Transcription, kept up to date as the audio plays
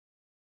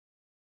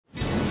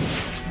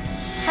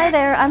Hi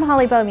there, I'm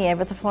Holly Beaumier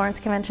with the Florence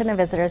Convention and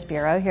Visitors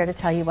Bureau, here to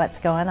tell you what's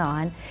going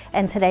on.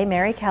 And today,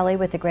 Mary Kelly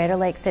with the Greater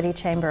Lake City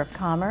Chamber of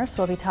Commerce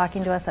will be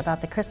talking to us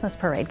about the Christmas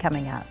parade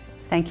coming up.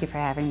 Thank you for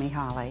having me,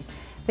 Holly.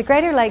 The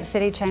Greater Lake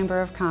City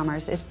Chamber of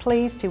Commerce is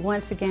pleased to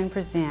once again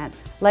present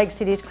Lake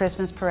City's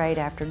Christmas Parade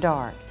After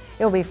Dark.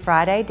 It will be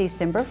Friday,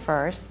 December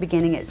 1st,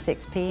 beginning at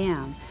 6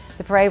 p.m.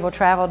 The parade will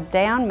travel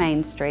down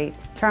Main Street,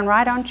 turn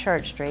right on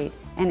Church Street,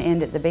 and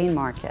end at the Bean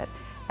Market.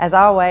 As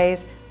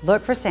always,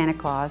 look for Santa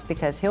Claus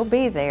because he'll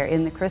be there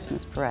in the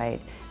Christmas parade.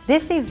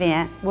 This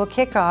event will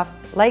kick off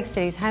Lake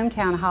City's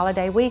hometown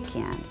holiday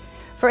weekend.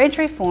 For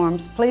entry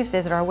forms, please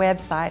visit our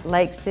website,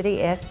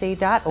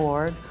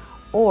 lakecitysc.org,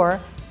 or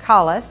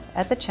call us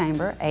at the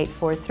Chamber,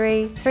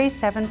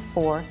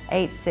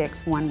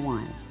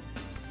 843-374-8611.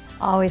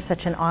 Always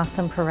such an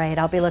awesome parade.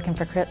 I'll be looking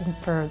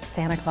for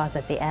Santa Claus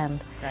at the end.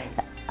 Right.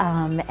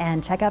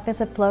 And check out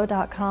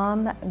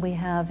visitflow.com. We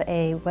have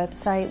a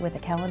website with a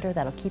calendar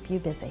that'll keep you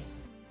busy.